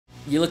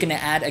You looking to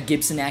add a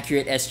Gibson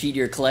Accurate SG to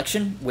your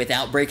collection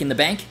without breaking the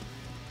bank?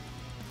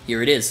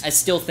 Here it is. I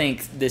still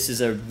think this is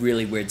a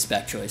really weird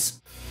spec choice.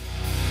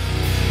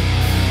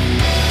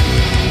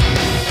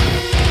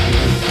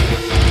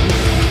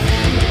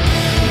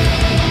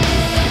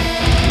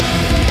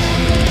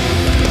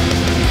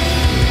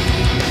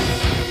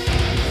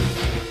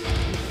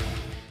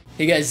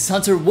 Hey guys, it's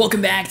Hunter.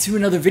 Welcome back to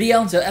another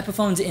video. So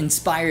Epiphone's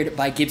inspired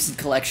by Gibson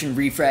Collection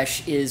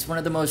Refresh is one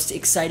of the most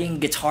exciting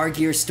guitar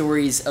gear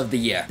stories of the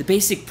year. The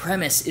basic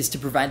premise is to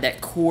provide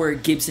that core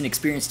Gibson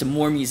experience to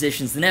more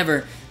musicians than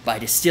ever by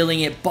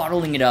distilling it,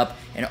 bottling it up,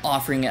 and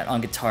offering it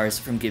on guitars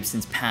from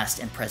Gibson's past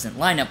and present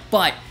lineup,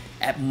 but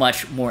at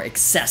much more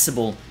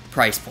accessible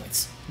price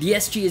points. The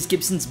SG is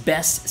Gibson's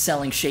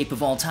best-selling shape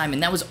of all time,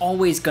 and that was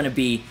always going to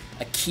be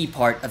a key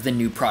part of the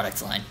new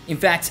product line. In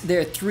fact,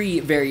 there are 3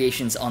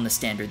 variations on the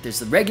standard. There's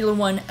the regular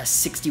one, a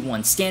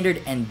 61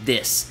 standard, and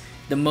this,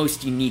 the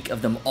most unique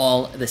of them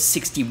all, the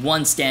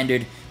 61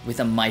 standard with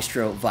a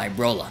Maestro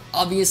vibrola.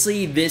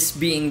 Obviously, this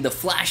being the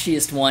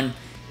flashiest one,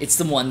 it's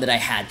the one that I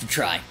had to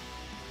try.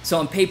 So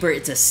on paper,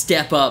 it's a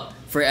step up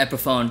for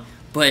Epiphone,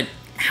 but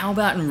how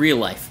about in real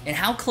life? And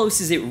how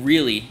close is it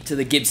really to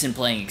the Gibson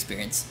playing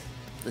experience?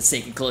 Let's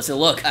take a closer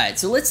look. Alright,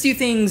 so let's do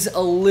things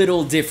a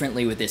little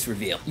differently with this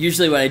reveal.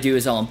 Usually what I do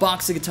is I'll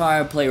unbox the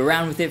guitar, play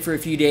around with it for a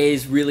few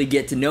days, really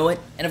get to know it,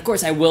 and of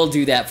course I will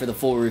do that for the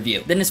full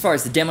review. Then as far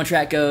as the demo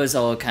track goes,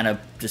 I'll kind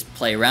of just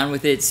play around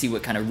with it, see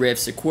what kind of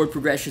riffs or chord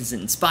progressions it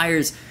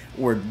inspires,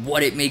 or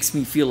what it makes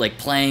me feel like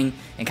playing,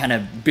 and kind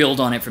of build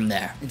on it from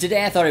there. And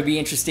today I thought it'd be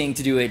interesting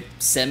to do it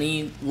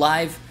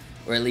semi-live,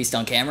 or at least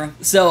on camera.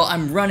 So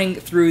I'm running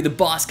through the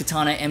Boss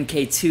Katana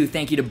MK2.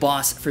 Thank you to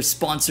Boss for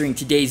sponsoring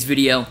today's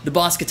video. The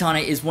Boss Katana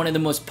is one of the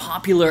most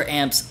popular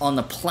amps on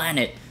the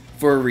planet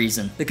for a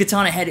reason. The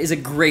Katana head is a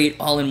great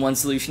all-in-one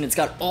solution. It's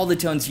got all the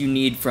tones you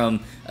need, from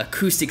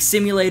acoustic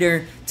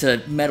simulator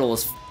to metal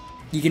as f.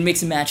 You can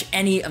mix and match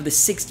any of the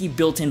 60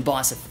 built-in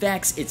Boss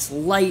effects. It's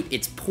light,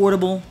 it's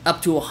portable,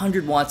 up to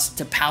 100 watts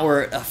to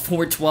power a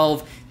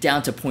 412,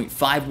 down to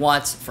 0.5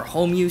 watts for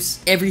home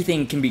use.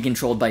 Everything can be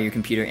controlled by your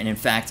computer, and in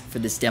fact, for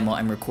this demo,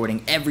 I'm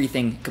recording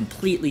everything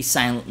completely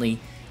silently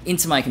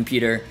into my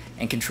computer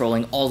and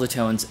controlling all the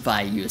tones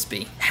via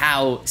USB.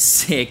 How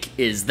sick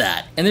is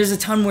that? And there's a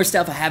ton more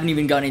stuff I haven't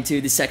even gone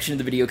into. This section of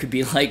the video could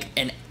be like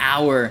an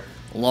hour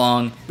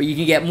long, but you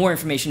can get more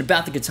information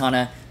about the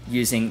Katana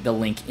using the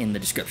link in the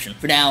description.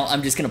 For now,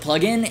 I'm just gonna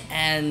plug in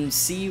and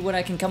see what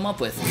I can come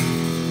up with.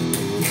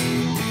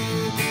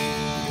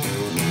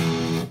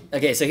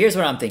 Okay, so here's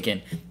what I'm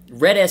thinking.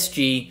 Red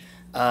SG,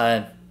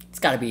 it's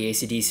gotta be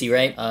AC/DC,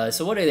 right?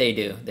 So what do? They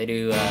do,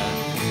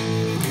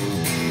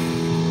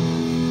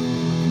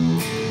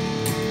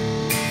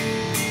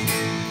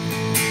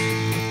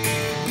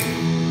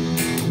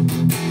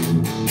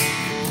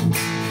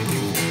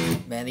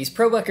 man, these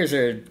Pro Buckers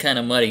are kind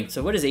of muddy.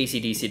 So what does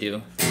AC/DC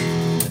do?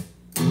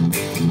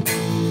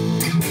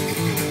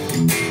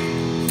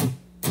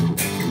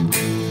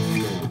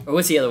 Or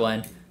what's the other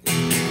one?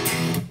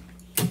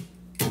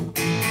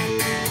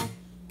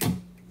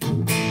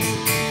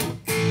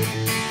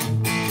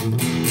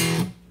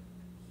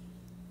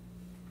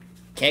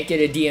 Can't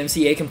get a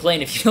DMCA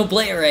complaint if you don't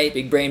play it right.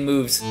 Big brain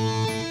moves.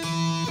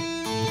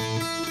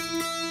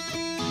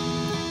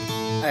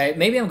 Alright,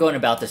 maybe I'm going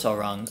about this all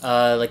wrong.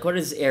 Like, what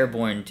does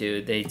Airborne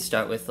do? They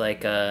start with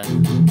like, yeah,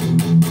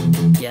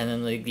 and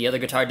then like, the other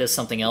guitar does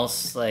something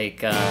else,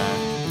 like, yeah.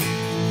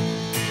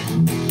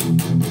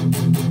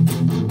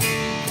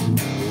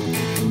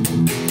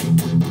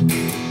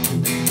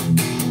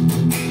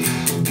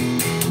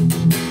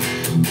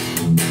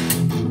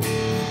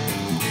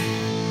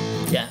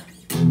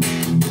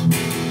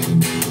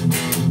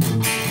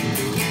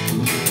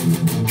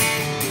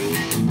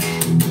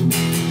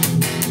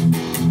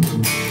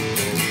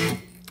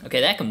 Okay,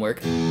 that can work.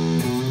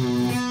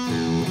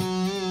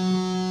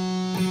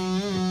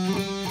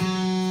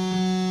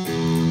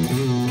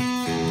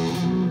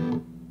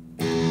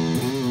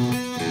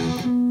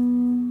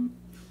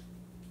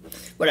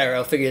 Whatever,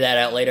 I'll figure that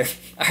out later.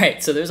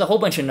 Alright, so there's a whole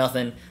bunch of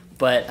nothing,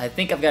 but I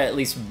think I've got at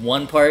least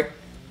one part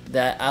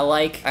that I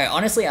like. Alright,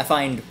 honestly, I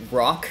find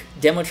rock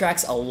demo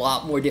tracks a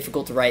lot more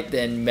difficult to write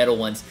than metal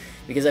ones,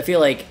 because I feel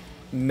like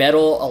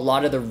metal, a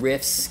lot of the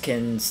riffs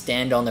can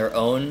stand on their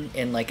own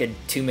in like a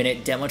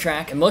 2-minute demo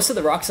track. And most of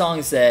the rock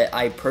songs that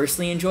I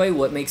personally enjoy,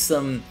 what makes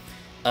them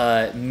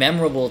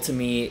memorable to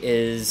me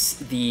is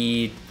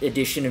the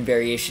addition and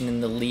variation in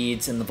the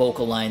leads and the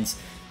vocal lines.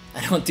 I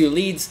don't do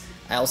leads.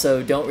 I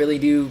also don't really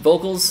do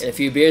vocals. A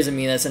few beers in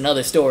me, that's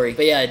another story.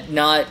 But yeah,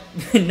 not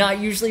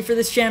usually for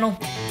this channel.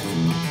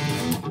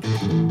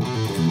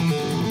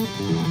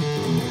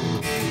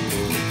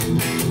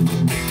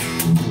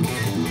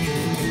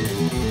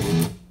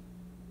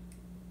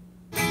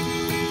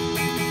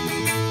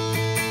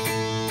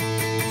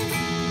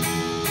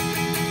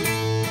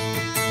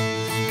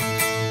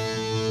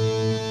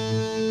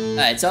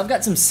 Alright, so I've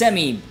got some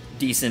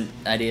semi-decent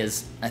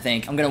ideas, I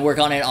think. I'm gonna work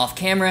on it off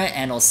camera,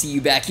 and I'll see you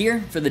back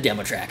here for the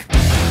demo track.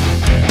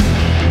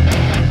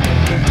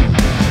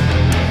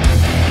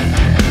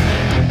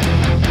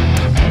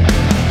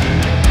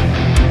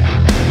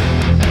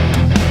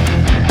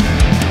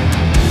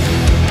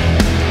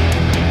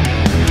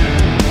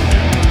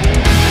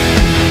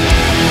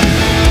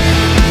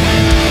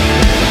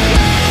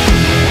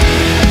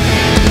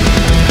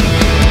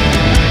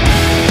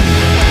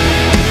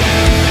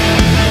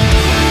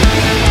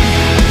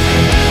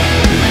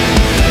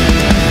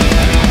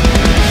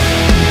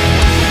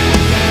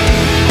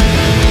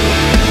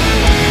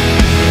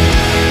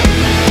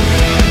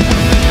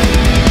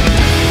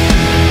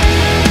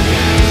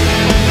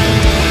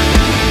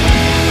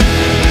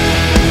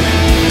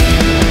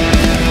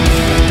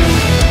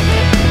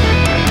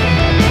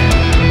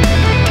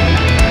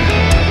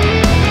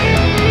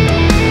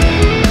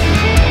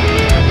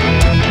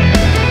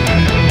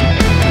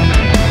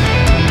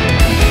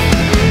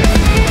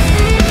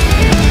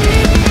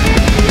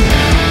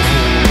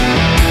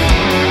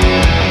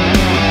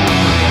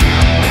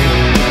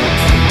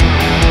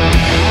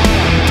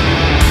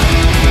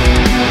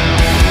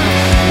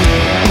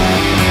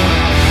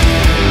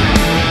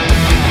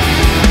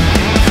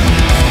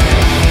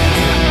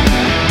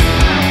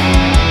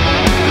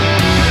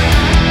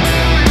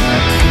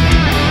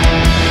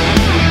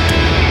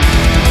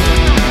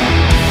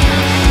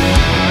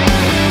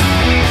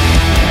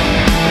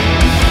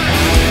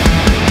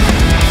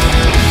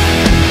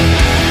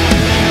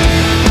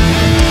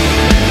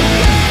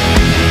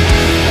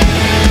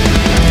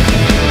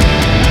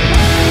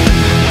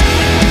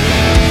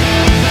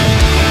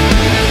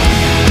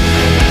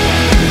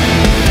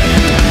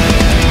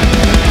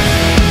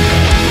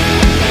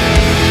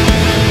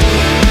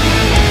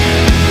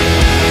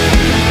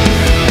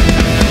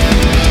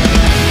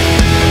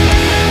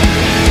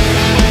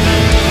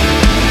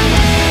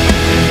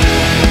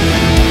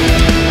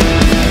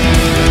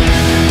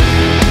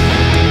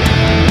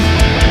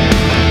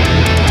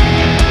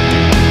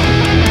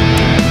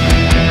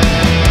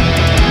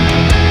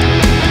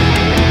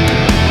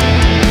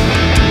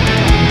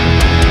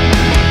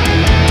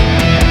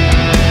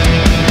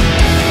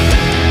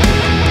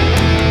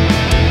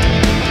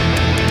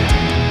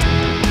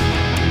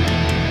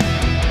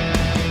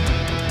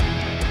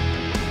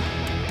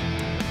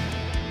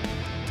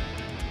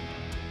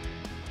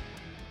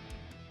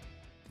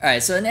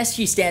 Alright, so an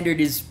SG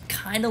Standard is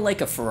kind of like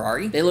a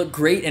Ferrari. They look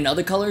great in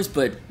other colors,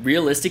 but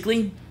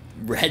realistically,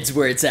 red's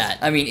where it's at.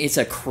 I mean, it's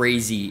a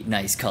crazy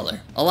nice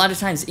color. A lot of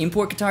times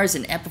import guitars,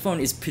 and Epiphone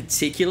is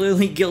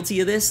particularly guilty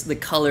of this. The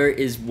color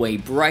is way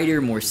brighter,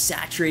 more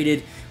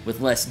saturated,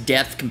 with less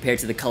depth compared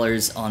to the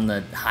colors on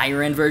the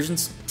higher end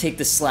versions. Take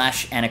the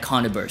Slash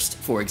Anaconda Burst,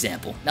 for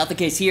example. Not the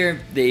case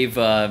here. They've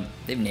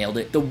nailed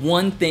it. The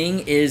one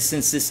thing is,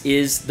 since this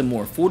is the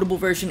more affordable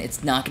version,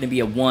 it's not going to be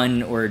a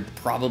one or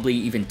probably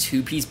even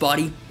two-piece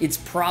body. It's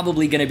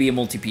probably going to be a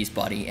multi-piece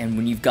body, and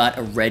when you've got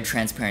a red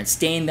transparent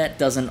stain, that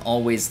doesn't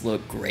always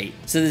look great.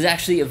 So there's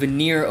actually a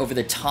veneer over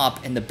the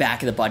top and the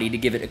back of the body to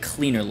give it a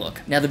cleaner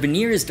look. Now the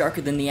veneer is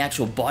darker than the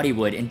actual body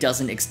wood and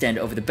doesn't extend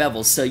over the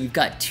bevels, so you've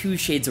got two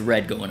shades of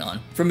red going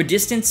on. From a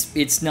distance,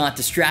 it's not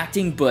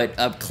distracting, but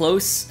up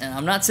close, and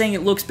I'm not saying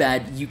it looks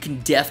bad, you can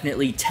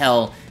definitely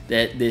tell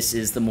that this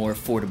is the more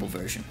affordable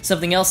version.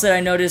 Something else that I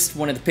noticed,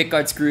 one of the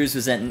pickguard screws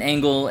was at an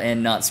angle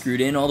and not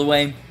screwed in all the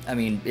way. I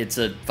mean, it's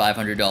a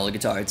 $500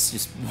 guitar, it's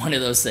just one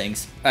of those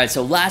things. Alright,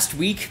 so last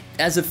week,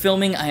 as of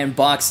filming, I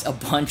unboxed a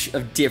bunch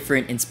of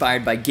different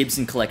inspired by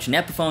Gibson collection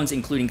Epiphones,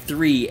 including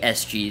 3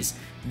 SGs.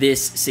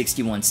 This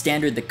 61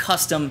 Standard, the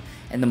Custom,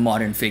 and the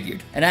Modern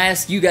Figured. And I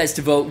asked you guys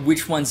to vote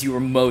which ones you were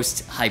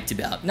most hyped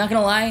about. Not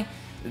gonna lie,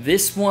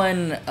 this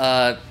one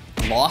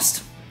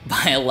lost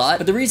by a lot,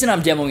 but the reason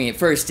I'm demoing it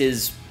first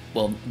is,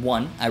 well,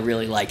 1, I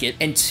really like it,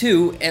 and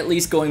 2, at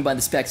least going by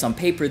the specs on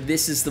paper,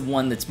 this is the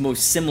one that's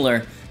most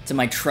similar to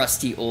my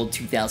trusty old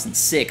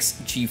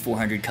 2006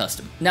 G400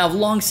 Custom. Now, I've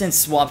long since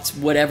swapped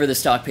whatever the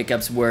stock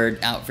pickups were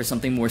out for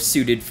something more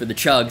suited for the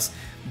chugs,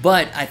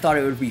 but I thought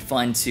it would be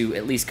fun to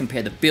at least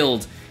compare the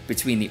build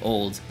between the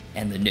old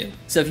and the new.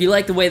 So if you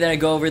like the way that I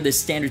go over this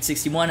Standard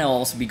 61, I'll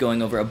also be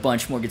going over a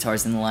bunch more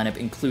guitars in the lineup,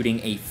 including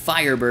a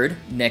Firebird,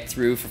 neck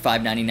through for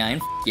 $5.99.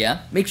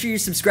 Yeah. Make sure you're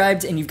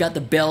subscribed and you've got the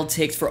bell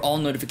ticked for all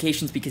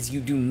notifications because you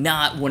do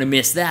not want to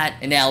miss that.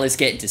 And now let's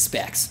get into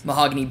specs.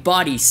 Mahogany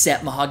body,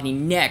 set mahogany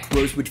neck,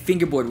 rosewood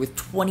fingerboard with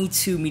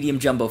 22 medium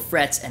jumbo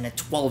frets and a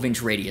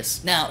 12-inch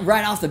radius. Now,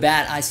 right off the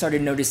bat, I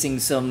started noticing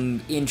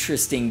some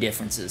interesting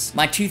differences.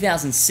 My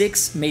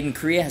 2006 made in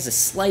Korea has a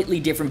slightly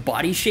different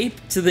body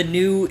shape to the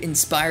new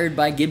inspired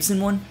by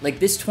Gibson one. Like,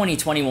 this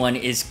 2021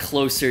 is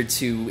closer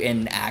to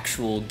an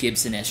actual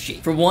Gibson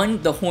SG. For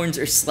one, the horns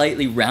are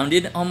slightly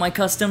rounded on my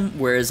Custom,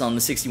 whereas on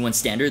the 61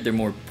 Standard, they're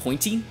more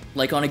pointy,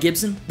 like on a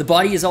Gibson. The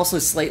body is also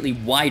slightly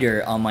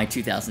wider on my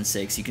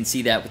 2006. You can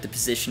see that with the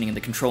positioning of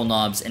the control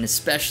knobs, and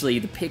especially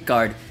the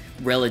pickguard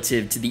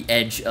relative to the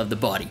edge of the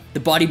body. The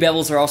body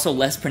bevels are also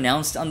less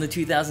pronounced on the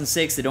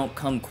 2006. They don't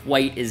come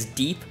quite as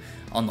deep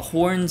on the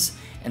horns,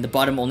 and the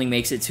bottom only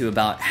makes it to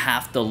about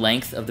half the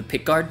length of the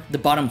pickguard. The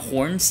bottom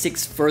horn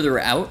sticks further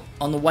out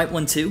on the white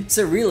one too.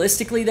 So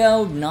realistically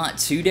though, not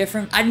too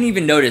different. I didn't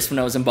even notice when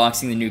I was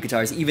unboxing the new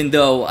guitars, even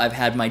though I've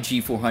had my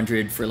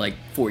G400 for like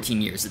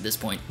 14 years at this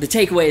point. The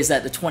takeaway is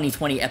that the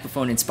 2020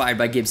 Epiphone inspired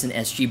by Gibson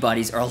SG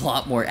bodies are a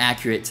lot more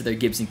accurate to their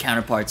Gibson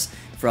counterparts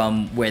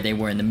from where they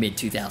were in the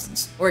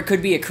mid-2000s. Or it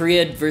could be a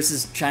Korea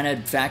versus China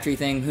factory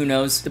thing, who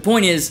knows? The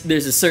point is,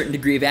 there's a certain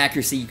degree of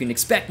accuracy you can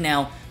expect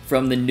now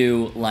from the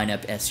new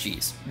lineup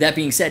SGs. That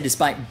being said,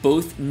 despite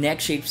both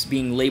neck shapes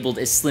being labeled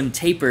as slim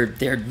taper,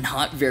 they're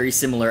not very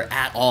similar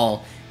at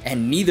all,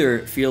 and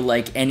neither feel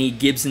like any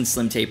Gibson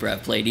slim taper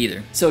I've played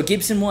either. So a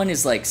Gibson one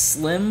is like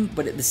slim,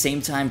 but at the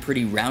same time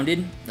pretty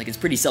rounded, like it's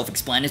pretty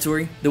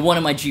self-explanatory. The one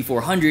on my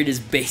G400 is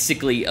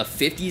basically a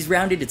 50s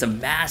rounded. It's a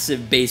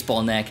massive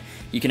baseball neck.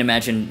 You can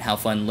imagine how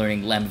fun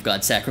learning Lamb of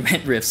God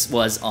Sacrament riffs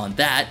was on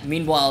that.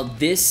 Meanwhile,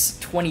 this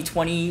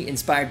 2020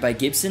 inspired by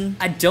Gibson,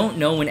 I don't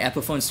know when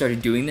Epiphone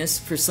started doing this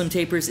for slim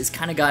tapers. It's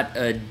kind of got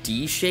a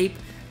D shape,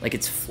 like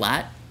it's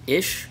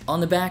flat-ish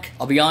on the back.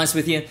 I'll be honest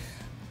with you,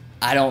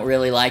 I don't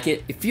really like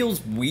it. It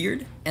feels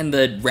weird, and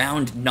the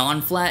round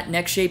non-flat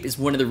neck shape is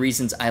one of the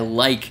reasons I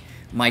like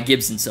my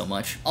Gibson so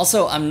much.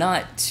 Also, I'm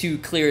not too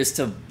clear as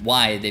to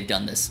why they've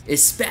done this,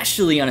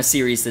 especially on a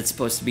series that's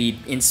supposed to be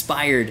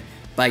inspired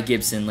by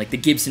Gibson, like the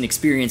Gibson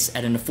experience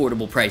at an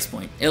affordable price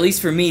point. At least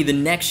for me, the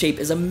neck shape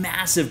is a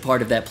massive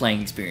part of that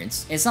playing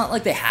experience. And it's not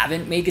like they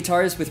haven't made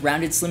guitars with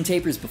rounded slim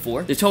tapers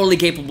before. They're totally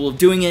capable of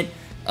doing it,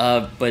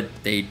 but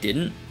they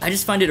didn't. I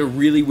just find it a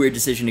really weird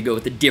decision to go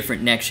with a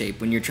different neck shape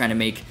when you're trying to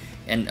make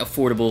an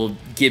affordable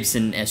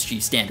Gibson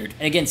SG Standard.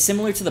 And again,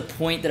 similar to the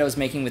point that I was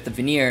making with the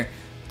veneer,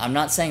 I'm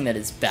not saying that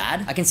it's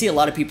bad. I can see a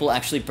lot of people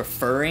actually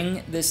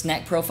preferring this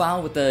neck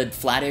profile with the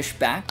flattish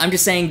back. I'm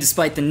just saying,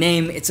 despite the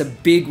name, it's a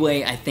big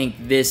way I think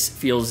this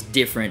feels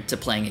different to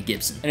playing a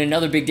Gibson. And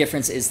another big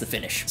difference is the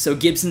finish. So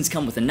Gibsons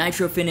come with a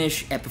nitro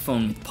finish,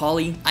 Epiphone with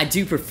poly. I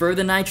do prefer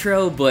the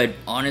nitro, but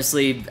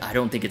honestly, I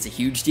don't think it's a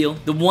huge deal.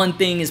 The one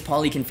thing is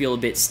poly can feel a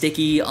bit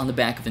sticky on the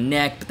back of the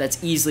neck, but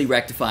that's easily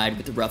rectified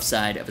with the rough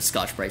side of a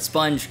Scotch-Brite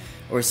sponge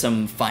or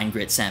some fine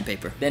grit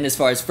sandpaper. Then as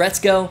far as frets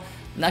go,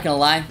 I'm not gonna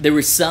lie, there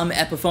were some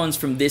Epiphones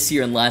from this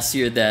year and last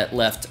year that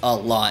left a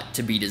lot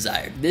to be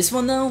desired. This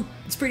one though,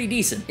 it's pretty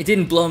decent. It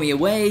didn't blow me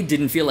away,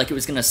 didn't feel like it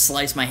was gonna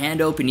slice my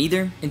hand open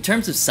either. In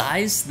terms of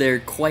size, they're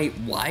quite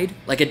wide.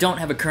 Like, I don't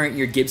have a current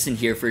year Gibson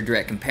here for a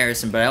direct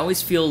comparison, but I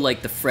always feel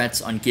like the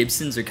frets on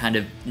Gibsons are kind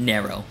of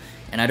narrow,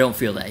 and I don't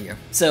feel that here.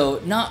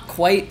 So not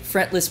quite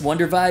fretless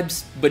wonder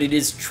vibes, but it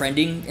is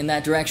trending in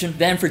that direction.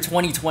 Then for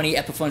 2020,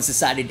 Epiphones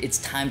decided it's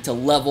time to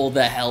level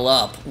the hell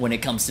up when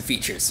it comes to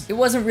features. It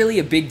wasn't really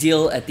a big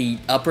deal at the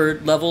upper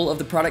level of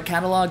the product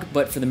catalog,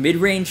 but for the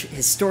mid-range,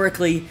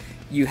 historically,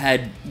 you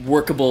had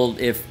workable,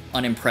 if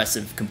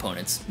unimpressive,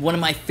 components. One of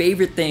my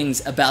favorite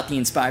things about the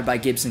Inspired by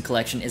Gibson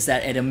collection is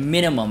that at a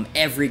minimum,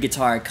 every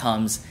guitar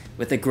comes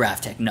with a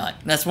Graphtec nut.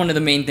 That's one of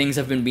the main things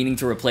I've been meaning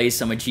to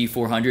replace on my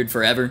G400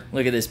 forever.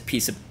 Look at this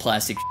piece of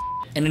plastic shit.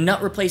 And a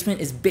nut replacement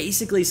is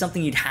basically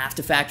something you'd have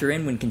to factor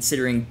in when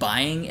considering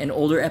buying an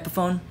older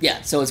Epiphone.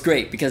 Yeah, so it's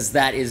great because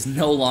that is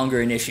no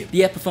longer an issue.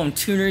 The Epiphone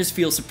tuners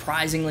feel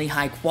surprisingly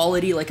high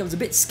quality. Like, I was a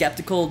bit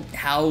skeptical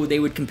how they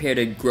would compare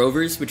to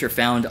Grovers, which are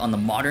found on the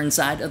modern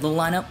side of the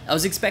lineup. I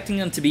was expecting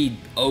them to be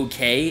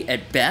okay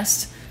at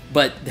best,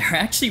 but they're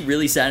actually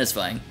really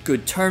satisfying.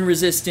 Good turn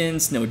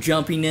resistance, no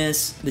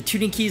jumpiness. The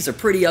tuning keys are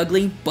pretty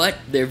ugly, but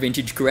they're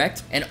vintage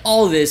correct. And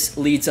all of this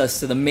leads us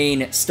to the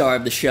main star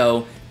of the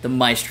show, the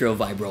Maestro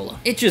Vibrola.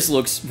 It just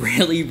looks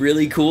really,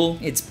 really cool.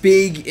 It's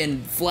big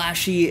and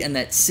flashy and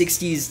that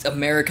 60s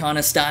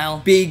Americana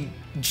style. Big,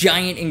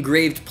 giant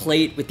engraved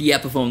plate with the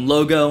Epiphone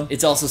logo.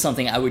 It's also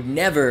something I would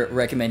never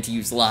recommend to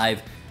use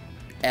live,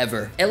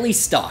 ever. At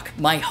least stock.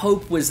 My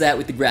hope was that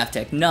with the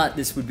Graphtec nut,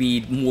 this would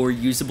be more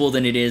usable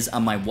than it is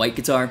on my white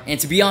guitar. And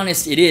to be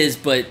honest, it is,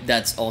 but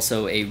that's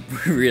also a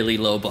really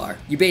low bar.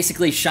 You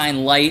basically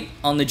shine light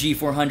on the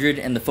G400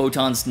 and the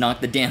photons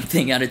knock the damn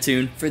thing out of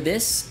tune. For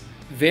this,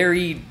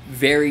 very,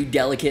 very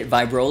delicate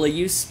vibrola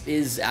use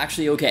is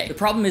actually okay. The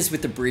problem is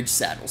with the bridge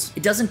saddles.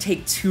 It doesn't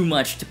take too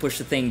much to push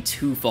the thing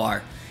too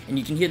far, and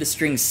you can hear the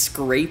strings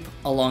scrape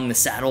along the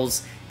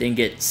saddles, then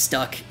get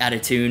stuck out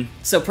of tune.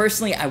 So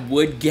personally, I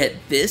would get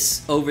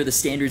this over the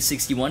standard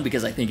 61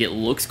 because I think it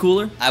looks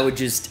cooler. I would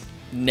just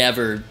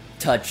never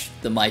touch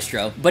the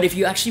Maestro. But if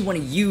you actually want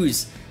to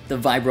use the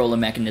vibrola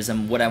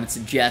mechanism, what I would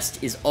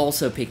suggest is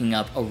also picking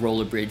up a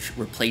roller bridge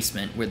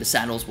replacement where the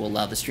saddles will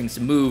allow the strings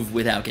to move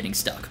without getting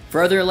stuck.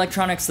 For other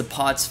electronics, the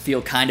pots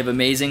feel kind of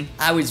amazing.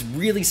 I was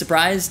really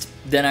surprised,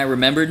 then I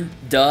remembered,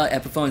 duh,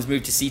 Epiphones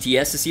moved to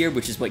CTS this year,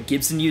 which is what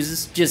Gibson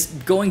uses.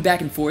 Just going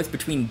back and forth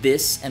between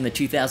this and the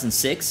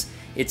 2006,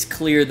 it's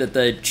clear that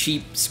the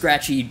cheap,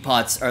 scratchy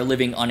pots are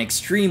living on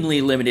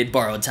extremely limited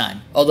borrowed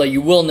time. Although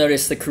you will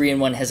notice the Korean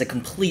one has a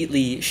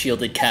completely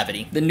shielded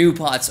cavity. The new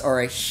pots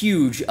are a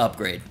huge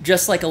upgrade.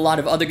 Just like a lot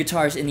of other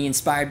guitars in the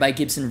Inspired by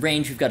Gibson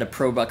range, we've got a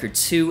Probucker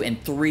 2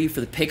 and 3 for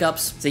the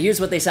pickups. So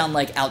here's what they sound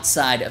like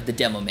outside of the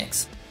demo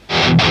mix.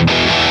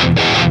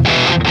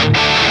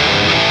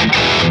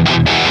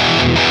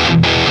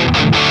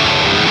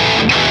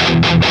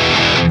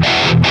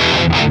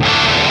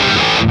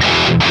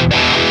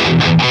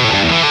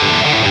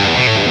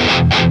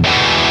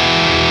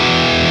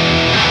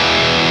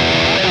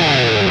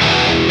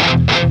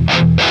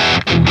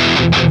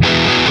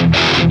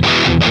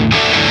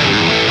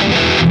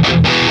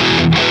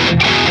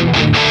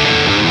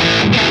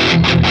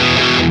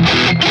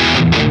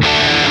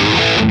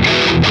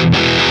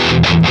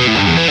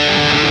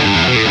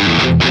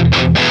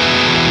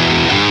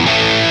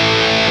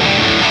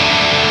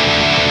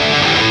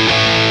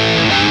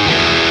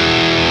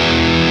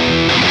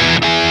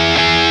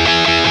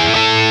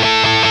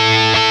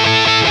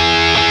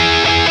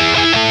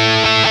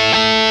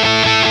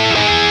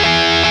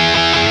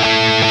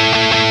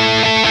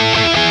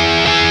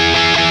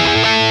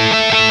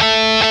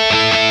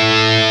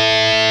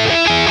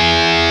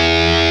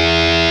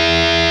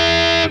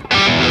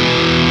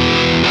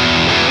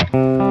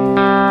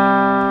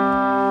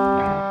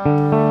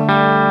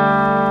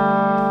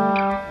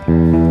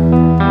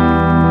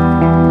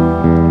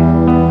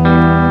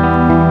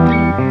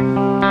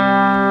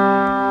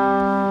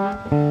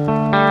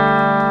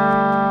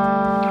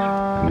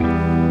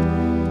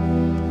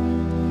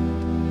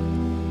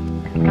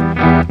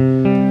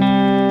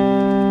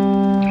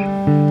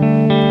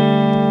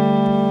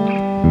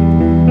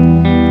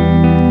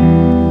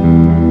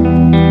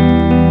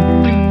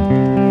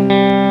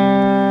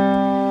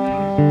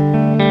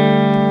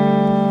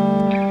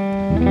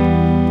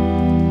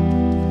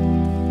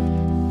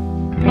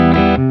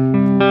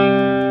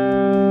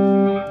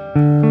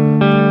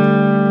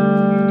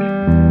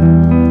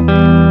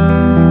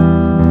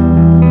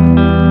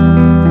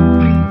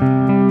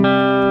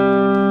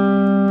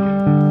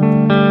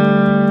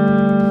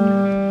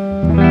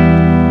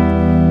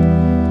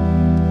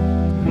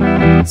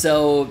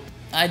 So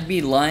I'd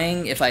be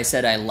lying if I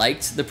said I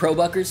liked the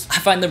Probuckers. I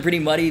find them pretty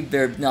muddy,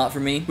 they're not for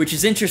me, which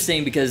is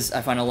interesting because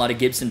I find a lot of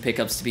Gibson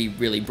pickups to be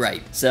really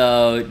bright.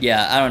 So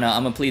yeah, I don't know,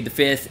 I'm gonna plead the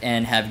fifth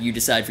and have you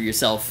decide for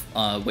yourself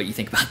what you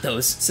think about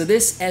those. So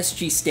this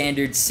SG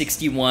Standard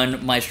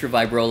 61 Maestro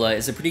Vibrola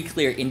is a pretty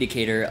clear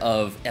indicator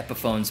of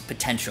Epiphone's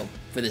potential.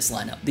 for this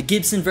lineup. The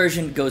Gibson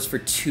version goes for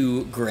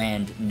 $2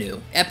 grand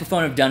new.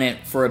 Epiphone have done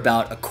it for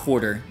about a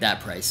quarter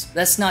that price.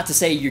 That's not to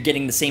say you're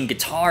getting the same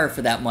guitar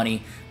for that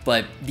money,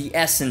 but the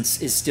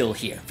essence is still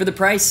here. For the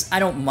price, I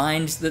don't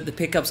mind that the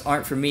pickups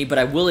aren't for me, but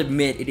I will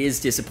admit it is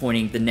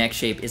disappointing the neck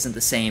shape isn't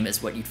the same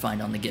as what you'd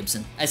find on the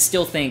Gibson. I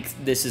still think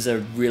this is a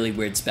really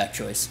weird spec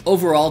choice.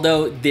 Overall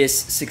though, this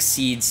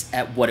succeeds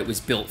at what it was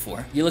built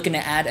for. You're looking to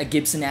add a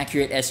Gibson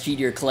Accurate SG to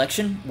your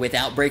collection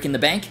without breaking the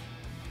bank?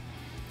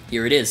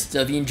 Here it is.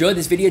 So if you enjoyed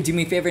this video, do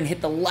me a favor and hit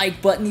the like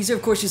button. These are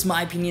of course just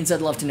my opinions. I'd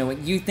love to know what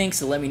you think,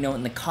 so let me know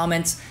in the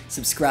comments.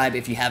 Subscribe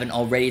if you haven't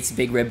already. It's a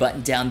big red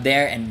button down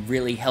there and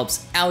really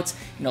helps out.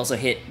 You can also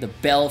hit the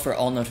bell for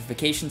all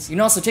notifications. You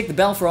can also check the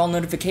bell for all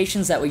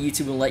notifications. That way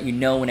YouTube will let you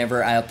know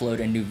whenever I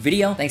upload a new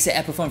video. Thanks to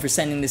Epiphone for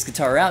sending this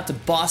guitar out, to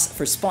Boss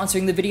for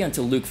sponsoring the video, and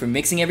to Luke for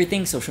mixing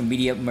everything. Social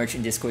media, merch,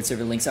 and Discord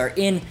server links are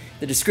in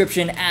the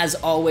description. As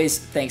always,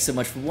 thanks so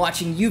much for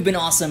watching. You've been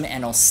awesome,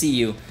 and I'll see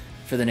you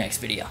for the next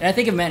video. And I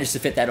think I've managed to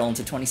fit that all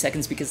into 20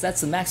 seconds because that's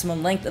the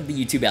maximum length of the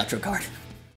YouTube outro card.